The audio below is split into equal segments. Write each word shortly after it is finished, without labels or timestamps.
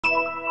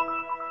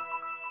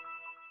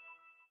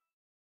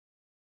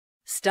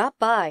Stop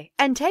by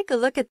and take a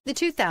look at the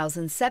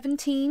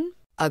 2017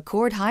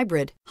 Accord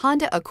Hybrid.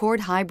 Honda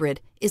Accord Hybrid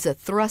is a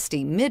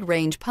thrusty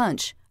mid-range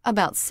punch,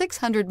 about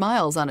 600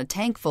 miles on a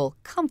tank-full,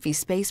 comfy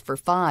space for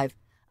 5,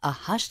 a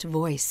hushed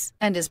voice,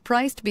 and is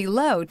priced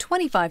below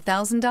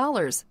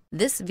 $25,000.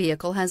 This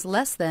vehicle has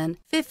less than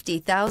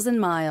 50,000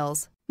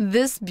 miles.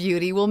 This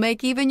beauty will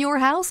make even your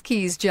house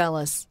keys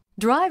jealous.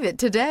 Drive it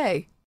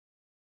today.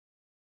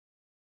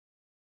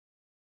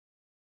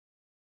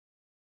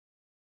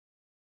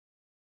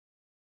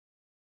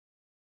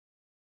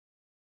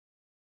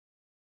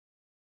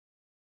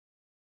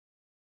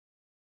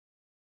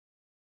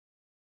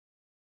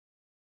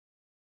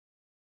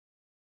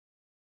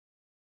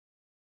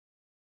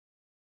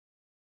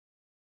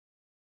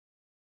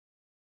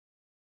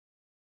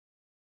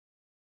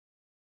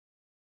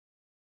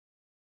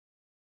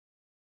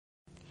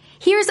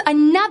 Here's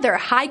another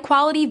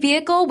high-quality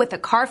vehicle with a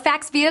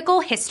Carfax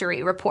Vehicle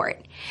History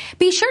Report.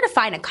 Be sure to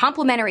find a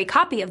complimentary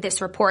copy of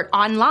this report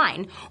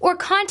online or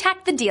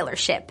contact the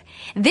dealership.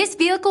 This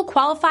vehicle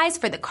qualifies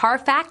for the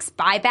Carfax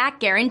Buyback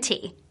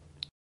Guarantee.